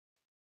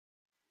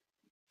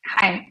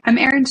Hi, I'm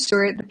Erin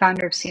Stewart, the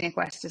founder of Scenic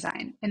West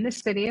Design. In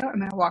this video, I'm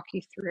going to walk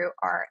you through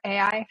our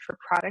AI for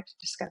product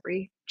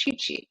discovery cheat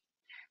sheet.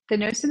 The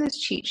notes in this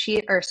cheat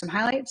sheet are some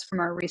highlights from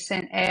our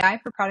recent AI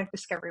for product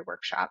discovery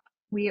workshop.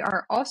 We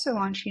are also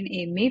launching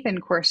a Maven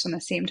course on the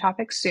same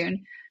topic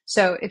soon.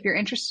 So if you're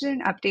interested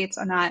in updates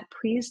on that,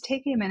 please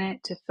take a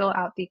minute to fill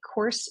out the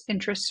course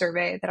interest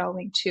survey that I'll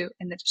link to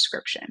in the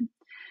description.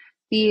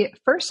 The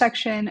first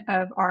section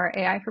of our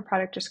AI for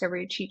product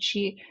discovery cheat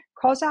sheet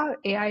calls out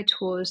AI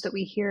tools that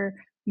we hear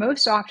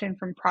most often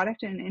from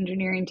product and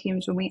engineering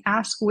teams when we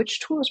ask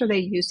which tools are they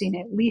using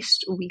at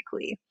least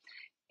weekly.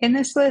 In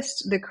this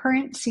list, the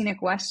current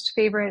Scenic West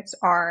favorites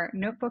are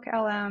Notebook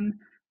LM,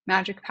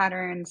 Magic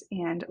Patterns,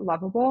 and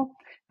Lovable.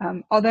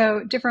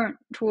 Although different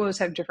tools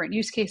have different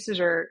use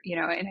cases or, in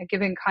a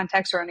given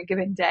context or on a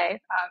given day,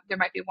 there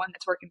might be one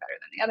that's working better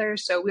than the other.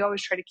 So we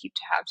always try to keep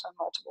tabs on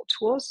multiple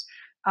tools.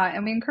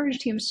 And we encourage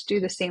teams to do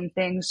the same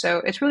thing.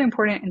 So it's really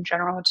important in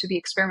general to be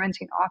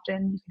experimenting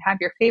often. You can have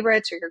your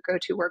favorites or your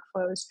go-to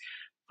workflows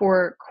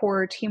for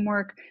core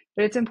teamwork,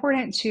 but it's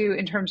important to,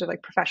 in terms of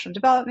like professional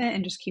development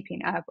and just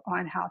keeping up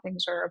on how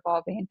things are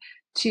evolving,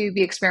 to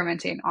be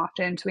experimenting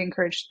often. So we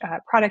encourage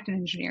product and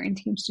engineering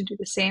teams to do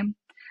the same.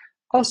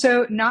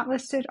 Also, not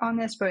listed on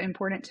this, but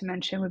important to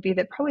mention would be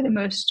that probably the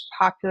most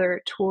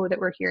popular tool that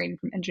we're hearing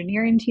from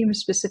engineering teams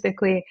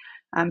specifically,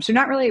 so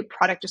not really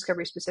product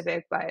discovery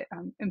specific, but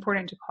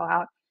important to call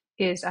out,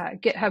 is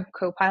GitHub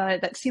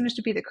Copilot. That seems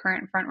to be the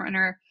current front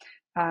runner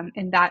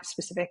in that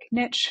specific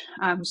niche.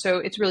 So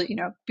it's really,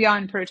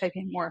 beyond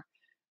prototyping, more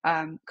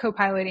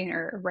co-piloting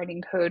or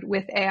writing code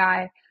with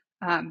AI.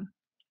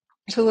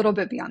 It's a little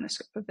bit beyond the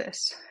scope of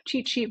this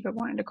cheat sheet, but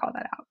wanted to call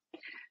that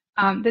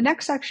out. The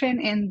next section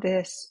in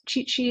this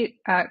cheat sheet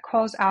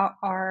calls out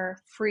our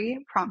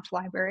free prompt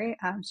library.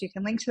 So you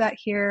can link to that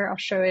here. I'll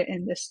show it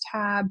in this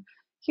tab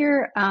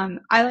here.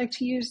 I like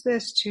to use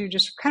this to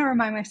just kind of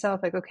remind myself,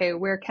 like, okay,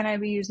 where can I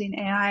be using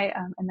AI?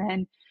 And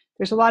then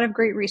there's a lot of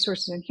great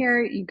resources in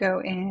here. You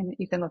go in,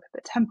 you can look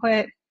at the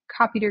template,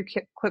 copy to your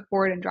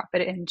clipboard and drop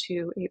it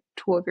into a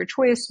tool of your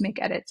choice,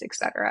 make edits,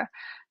 etc.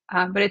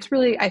 But it's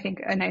really, I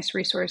think, a nice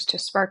resource to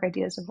spark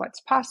ideas of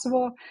what's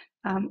possible,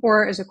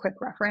 or as a quick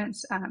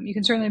reference. You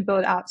can certainly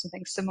build out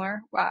something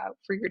similar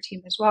for your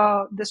team as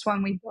well. This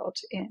one we built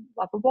in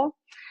Lovable.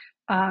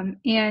 And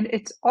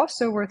it's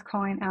also worth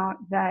calling out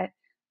that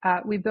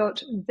we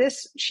built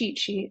this cheat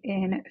sheet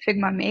in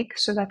Figma Make.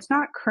 So that's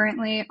not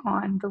currently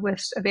on the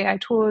list of AI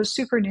tools,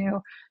 super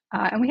new.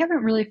 And we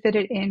haven't really fit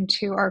it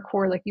into our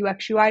core like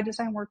UX UI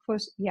design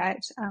workflows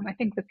yet. I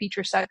think the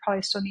feature set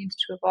probably still needs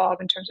to evolve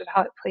in terms of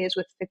how it plays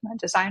with Figma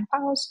design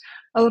files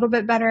a little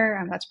bit better.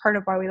 And that's part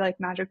of why we like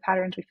Magic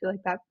Patterns. We feel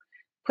like that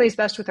plays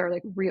best with our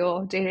like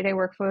real day-to-day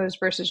workflows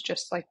versus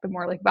just like the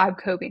more like vibe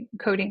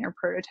coding or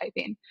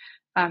prototyping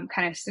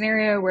kind of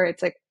scenario where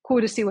it's like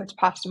cool to see what's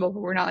possible, but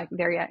we're not like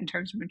there yet in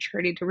terms of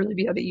maturity to really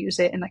be able to use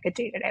it in like a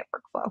day-to-day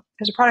workflow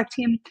as a product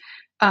team.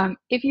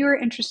 If you are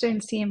interested in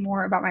seeing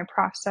more about my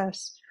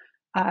process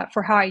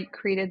for how I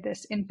created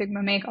this in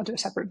Figma Make, I'll do a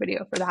separate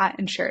video for that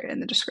and share it in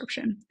the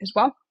description as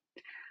well.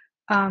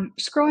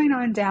 Scrolling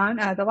on down,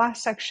 the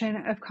last section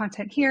of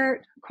content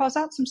here calls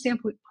out some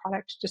sample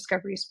product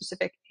discovery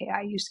specific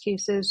AI use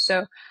cases.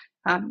 So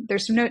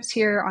there's some notes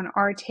here on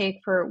our take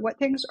for what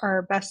things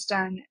are best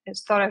done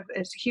as thought of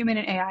as human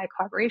and AI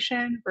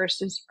collaboration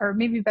versus, or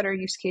maybe better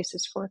use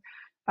cases for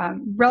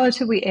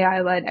relatively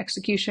AI-led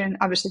execution.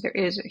 Obviously, there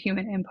is a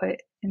human input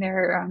in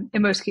there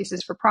in most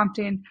cases for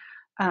prompting,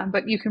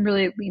 but you can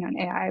really lean on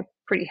AI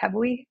pretty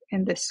heavily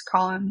in this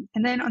column.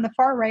 And then on the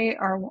far right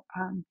are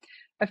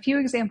a few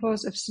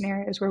examples of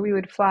scenarios where we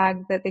would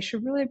flag that they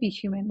should really be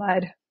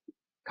human-led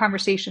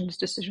conversations,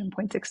 decision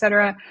points,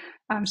 etc.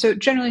 So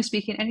generally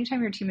speaking,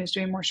 anytime your team is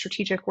doing more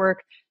strategic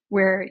work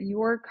where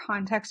your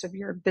context of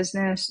your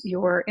business,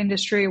 your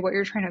industry, what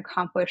you're trying to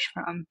accomplish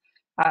from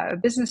a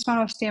business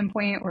model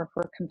standpoint or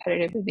for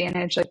competitive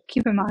advantage, like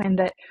keep in mind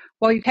that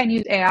while you can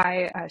use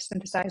AI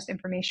synthesized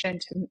information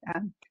to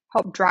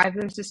help drive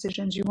those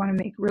decisions, you want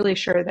to make really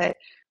sure that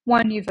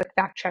one, you've like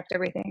fact checked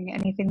everything.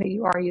 Anything that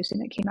you are using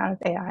that came out of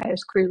AI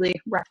is clearly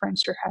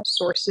referenced or has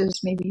sources.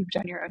 Maybe you've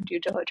done your own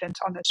due diligence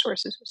on those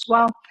sources as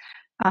well.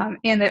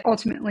 And that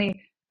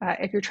ultimately,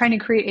 if you're trying to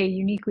create a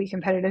uniquely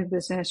competitive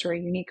business or a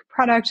unique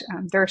product,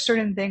 there are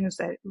certain things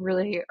that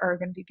really are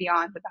going to be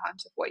beyond the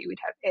bounds of what you would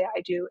have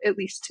AI do, at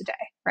least today,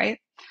 right?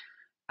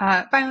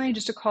 Finally,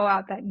 just to call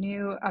out that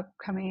new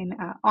upcoming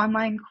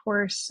online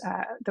course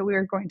that we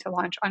are going to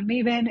launch on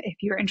Maven. If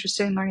you're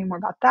interested in learning more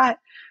about that,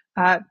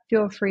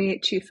 feel free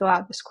to fill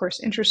out this course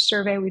interest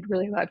survey. We'd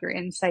really love your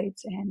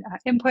insights and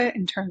input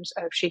in terms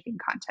of shaping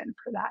content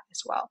for that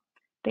as well.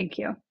 Thank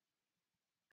you.